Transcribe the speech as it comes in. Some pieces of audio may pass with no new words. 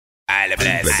I'll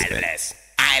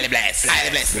bless.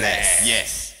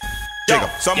 Yes. Yo,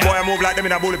 some boy I move like them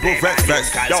in a bulletproof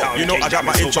vest. Yo, you know I got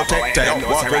my intro tech.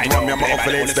 Walk with one, me and my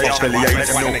upper stay up.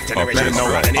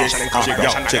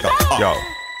 Check up. Yo.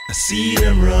 I see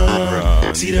them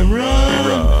run, see them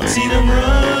run, see them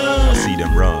run, see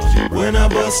them run. When I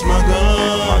bust my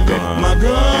gun, my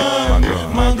gun,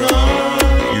 my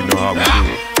gun. You know how we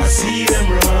do. I see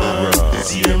them run,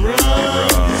 see them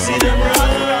run, see them run.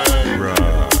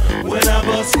 When I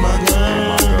bust my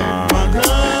gun, my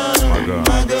gun,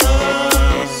 my gun.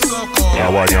 I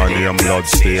want your name blood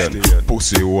stain.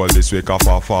 Pussy hole this week off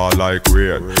a fall like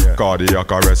rain.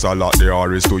 Cardiac arrest a lot the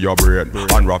R's to your brain.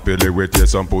 And rapidly with you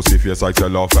some pussy face like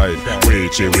cellophane.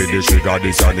 Reach it with the sugar,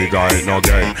 this and the guy ain't no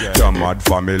game. Your mad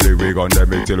family we gon'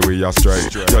 them it till we are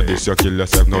straight. You this you kill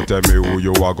yourself, no tell me who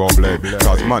you are gon' blame.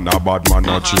 Cause man a bad man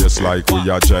not chase like we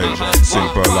are change.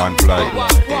 Simple and plain.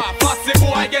 Pussy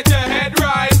boy get your head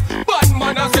right. Bad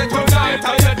man a say tonight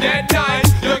and you dead night.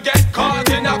 You get caught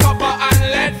in a copper and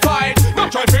lead fight.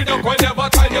 Try to duck whenever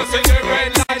time you see the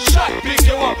red light. Shot pick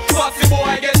you up, pussy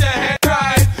boy get your head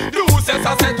right. Do says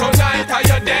I said tonight and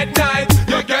you dead night.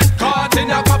 You get caught in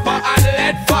a copper and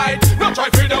lead fight. No try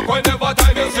to duck whenever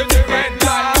time you see the red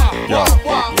light.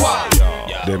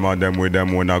 Them and them with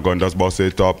them when I gun just bust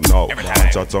it up now.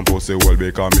 And chat some pussy will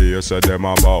become me, you say them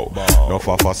about. No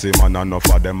for fussy man and no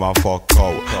for them a fuck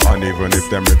out. And even if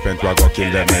them repent, we go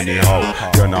kill them anyhow.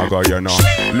 You know go, you know.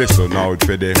 Listen out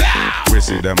for the. We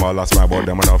see them all as my but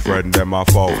them and a friend, them a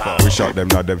foul. We shot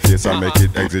them at them face and make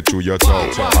it exit through your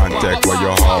toe. And take where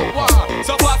you how.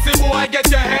 So pussy boy get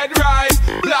your head right.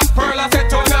 Black pearl I said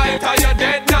tonight and you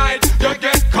dead night. You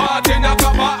get caught in a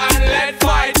copper and lead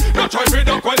fight. No try to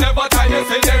duck whenever time you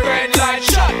see the red light.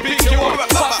 Shot pick you up,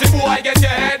 pussy boy get your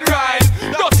head right.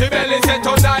 Dirty belly said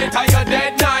tonight and you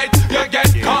dead night. You get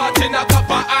caught in a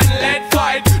copper and lead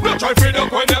fight. No try to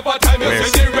duck whenever time you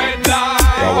see the red light.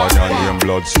 I want your name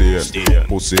blood stain.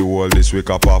 Pussy hole this week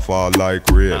up a fall like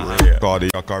rain.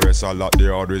 Cardiac arrest a lot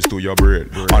the orders to your brain.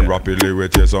 And rapidly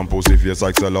with you some pussy face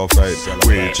like cellophane.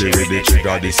 We chill with the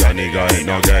trigger, this and nigga ain't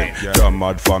no game. The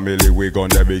mad family we gon'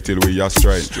 them big till we are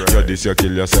straight. You this you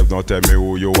kill yourself, no tell me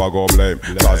who you are gon' blame.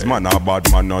 Cause man a bad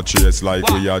man not chase like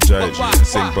we are change.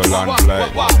 Simple and plain.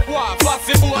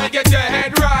 Pussy boy get your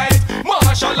head right.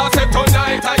 Marshall I said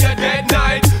tonight and you dead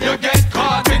night. You get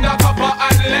caught in a copper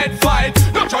and lead fight.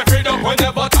 No try to duck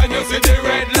whenever time you see the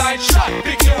red light. Shot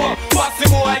pick you up, pussy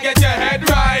boy get your head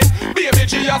right. Baby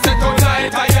G I said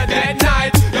tonight and you dead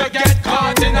night. You get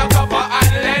caught in a copper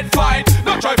and lead fight.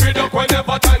 No try to duck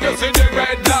whenever time you see the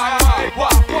red light.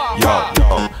 Yo,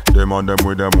 them and them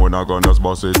with them when I gun just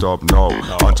bust it up now.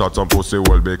 And chat some pussy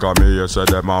will become me, you say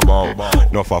them a bow.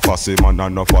 No for fussy man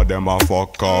and no for them a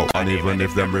fuck out. And even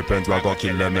if them repent, we go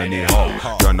kill them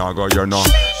anyhow. You know go, you know.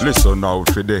 Listen out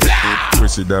for this. We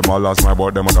see them all as my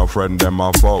boy, them and a friend, them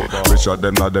a foul. We shot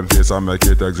them at them face and make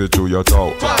it exit through your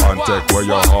toe. And take where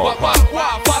you are.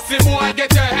 Pussy boy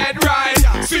get your head right.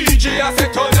 CG I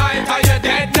said tonight and you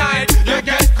dead night. You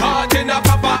get caught in a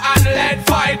copper and lead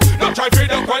fight. No try to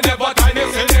duck whenever time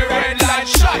you see the red light.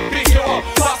 Shot pick you up,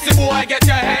 pussy boy get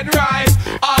your head right.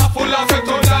 Awful I said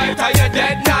tonight and you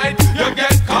dead night. You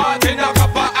get caught in a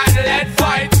copper and lead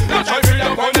fight. No try to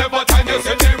duck whenever time you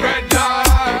see the red light.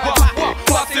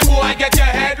 Pussy boy get your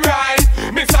head right.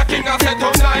 Mr. King I said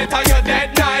tonight and you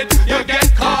dead night. You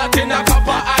get caught in a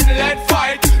copper and lead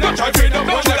fight. No try to duck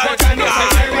whenever time you see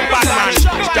the red light.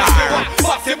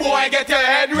 Pussy boy get your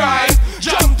head right.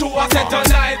 Jump to a set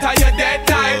tonight and you dead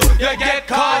night. You get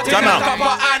caught in a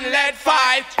copper and lead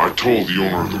fight. I told the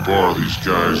owner of the bar these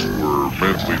guys were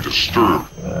mentally disturbed.